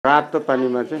तातो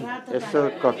पानीमा चाहिँ यसो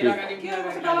कफी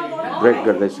ब्रेक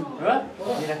गर्दैछु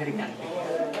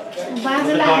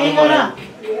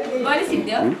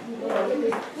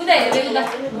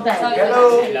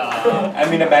Hello.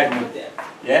 I'm in a bad mood.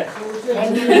 Yeah?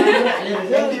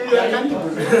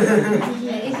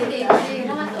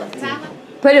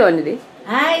 Pwede one today.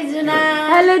 Hi, Juna.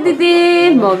 Hello, Didi.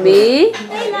 Mommy.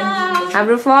 Hello.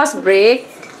 Our first break.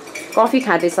 Coffee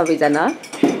खाते सबैजना.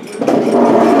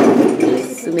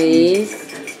 Sumesh.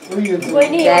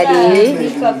 Daddy.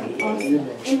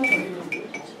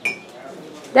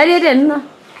 Daddy, हेर्नु न.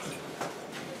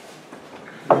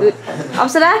 Good.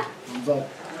 Apsara?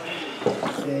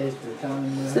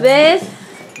 Sumesh?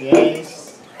 Yes.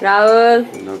 Rahul?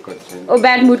 Oh,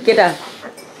 bad mood केटा.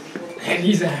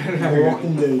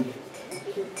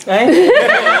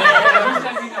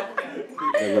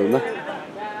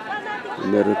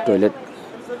 मेरो toilet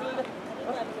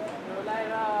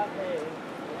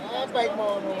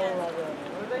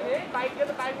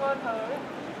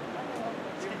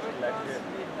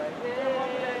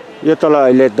यो तल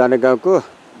अहिले दाना गाउँको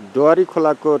डोरी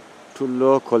खोलाको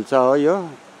ठुलो खोल्सा हो यो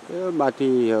माथि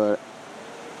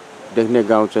देख्ने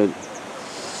गाउँ चाहिँ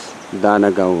दाना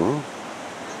गाउँ हो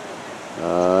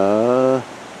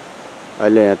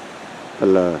अहिले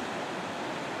तल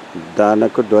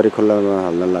दानाको डोरी खोलामा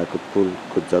हाल्न लागेको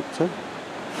पुलको जग छ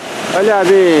अहिले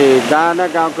हामी दाना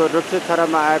गाउँको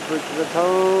रुक्षेथरामा आइपुगेका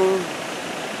छौँ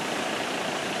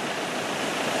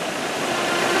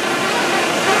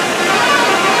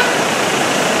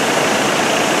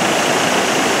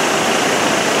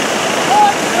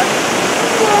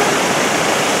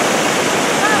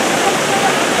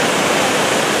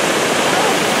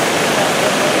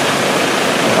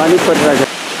पानी परिरहेको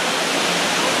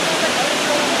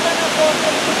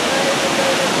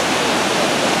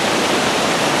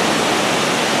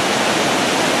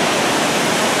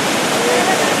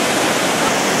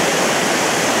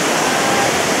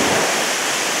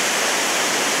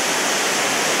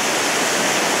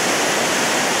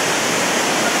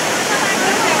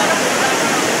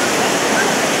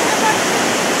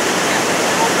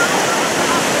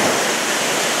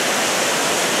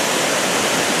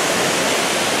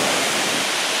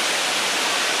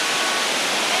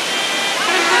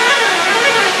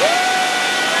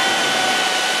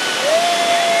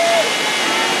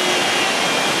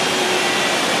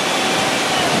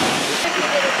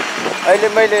अहिले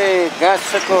मैले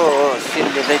गाँसको सिन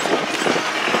लिँदैछु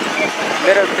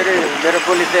मेरो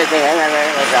बोली चाहिँ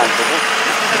जान्छु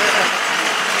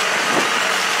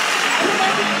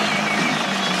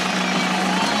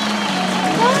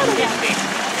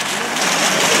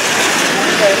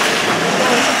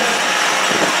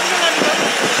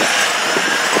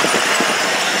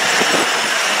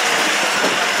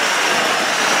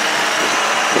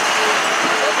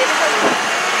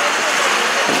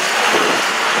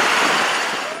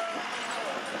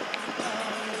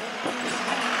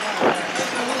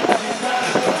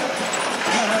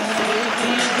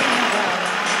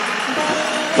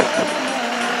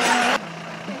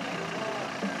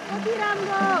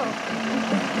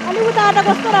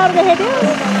कस्तो राम्रो देखेथ्यो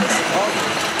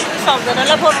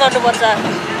सम्झनालाई फोन गर्नुपर्छ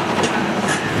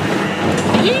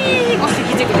कस्तो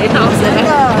खिचेको हेर्न आउँछ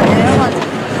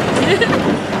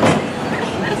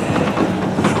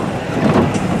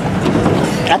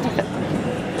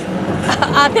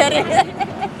आथे रे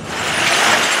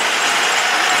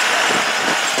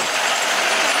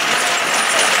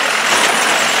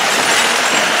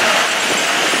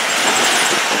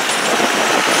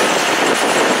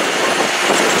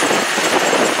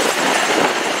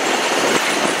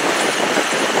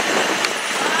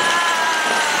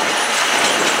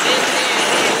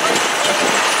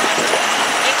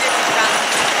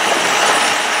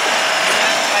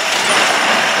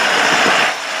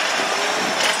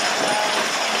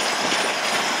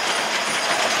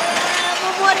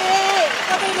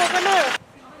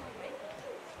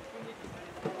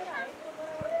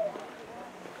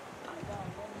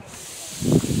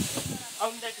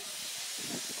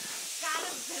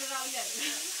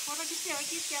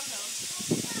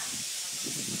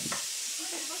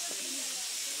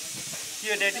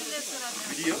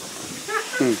Video?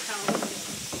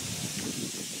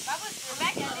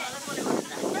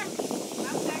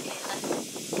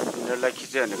 यिनीहरूलाई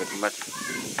खिच्यो भनेको थियो माथि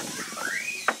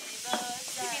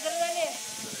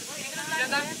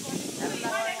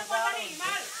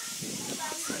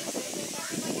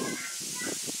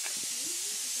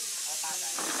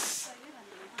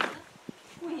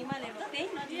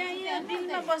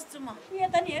बस्छु म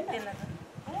यता नि हेर्न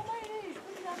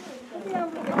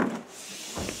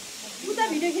उता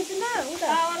भिडियो खिच्नु न उता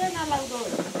नलाग्दो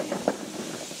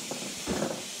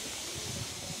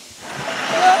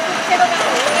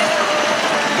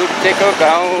मान्छेको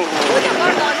गाउँ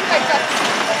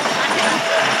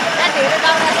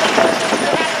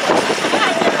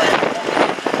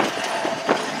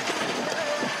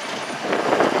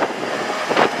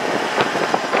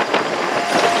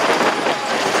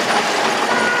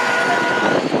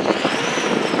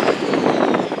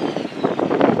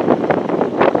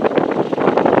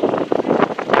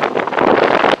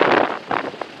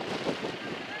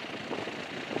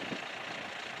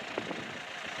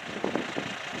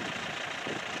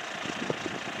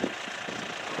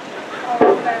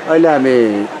अहिले हामी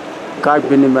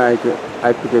काठबेनीमा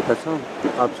आइपुगेका छौँ।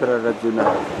 अप्सरा र जुना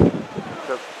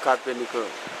काठबेनीको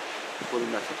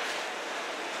पुलमा छ।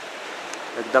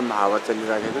 एकदम हावा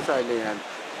चलिरहेको छ। अहिले यहाँ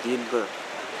दिनको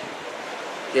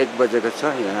 1 बजेको छ।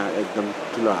 यहाँ एकदम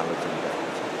ठुलो हावा चलिरहेको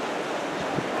छ।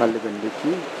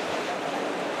 काठबेनीदेखि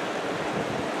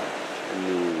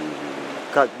अनि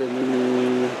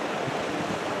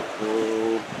काठबेनीको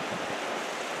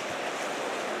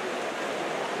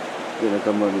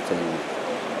कमर्नु चाहिए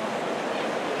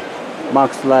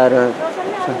मास्क लाएर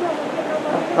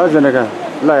जनका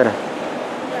लाएर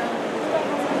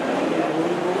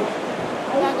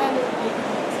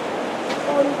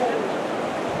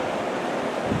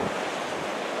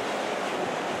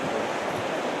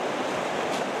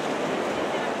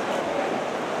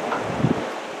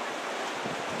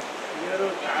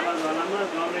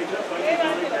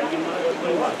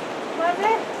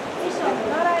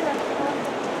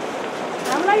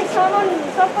हामीलाई सामान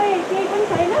सबै केही पनि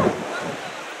छैन।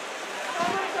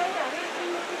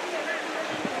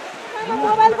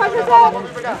 मोबाइल खोज्नु छ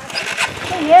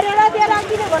हेरेर त्यहाँ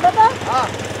राखिदिनु भन्नु त।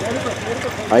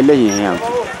 अहिले यहीँ आउँछ।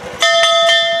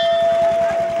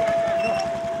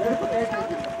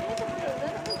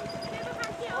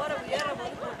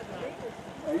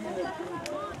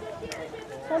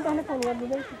 फोन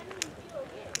गरिदिँदैछु।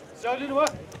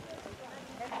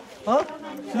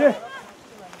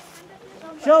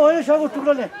 स्याउ होइन स्याउको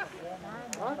टुक्रो ले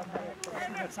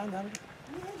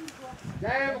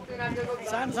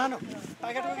सानो सानो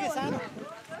प्याकेटको के सानो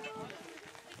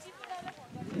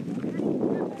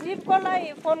जिपकोलाई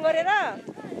फोन गरेर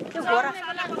त्यो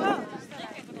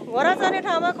घोडा जाने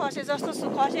ठाउँमा खसे जस्तो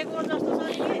खसेको जस्तो छ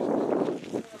नि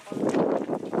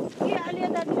के अलि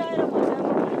यतातिर आएर खसेको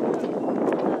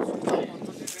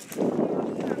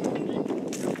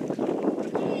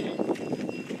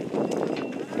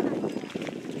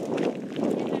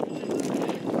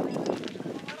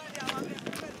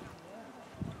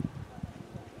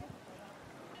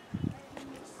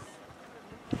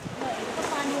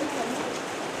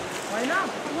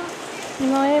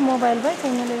नयाँ मोबाइल भाइ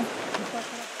छैनले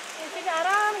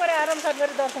आराम गरे आरामसाथ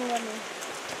गरी दर्शन गर्ने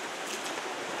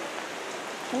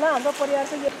ल हाम्रो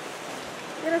परिवारको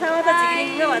मेरो ठाउँमा त झिक्रिङ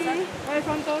भन्छ। ओइ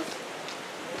सन्तोष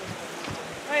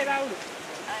ओइ राहुल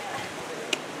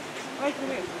ओइ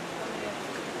सुमेश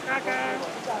काका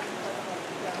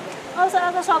आउँछ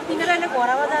आज सक्दिनँ र अहिले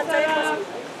घोडामा जान्छ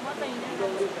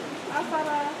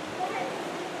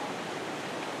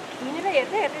हिँडेर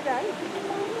हेर्दै हेर्दै जा है।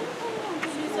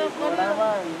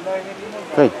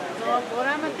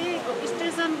 घोडामा त्यही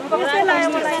स्टेसन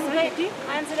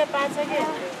मान्छेले पान्छ कि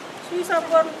स्विच अफ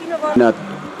गर्नु किन गर्नु।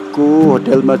 को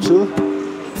होटेलमा छु।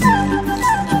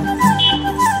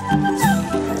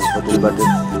 होटेलबाट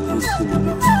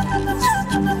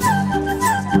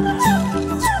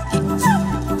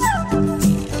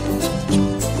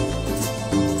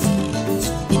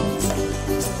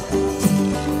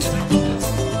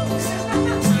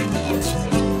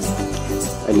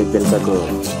अहिले बेलुकाको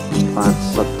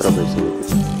 5:17 बजी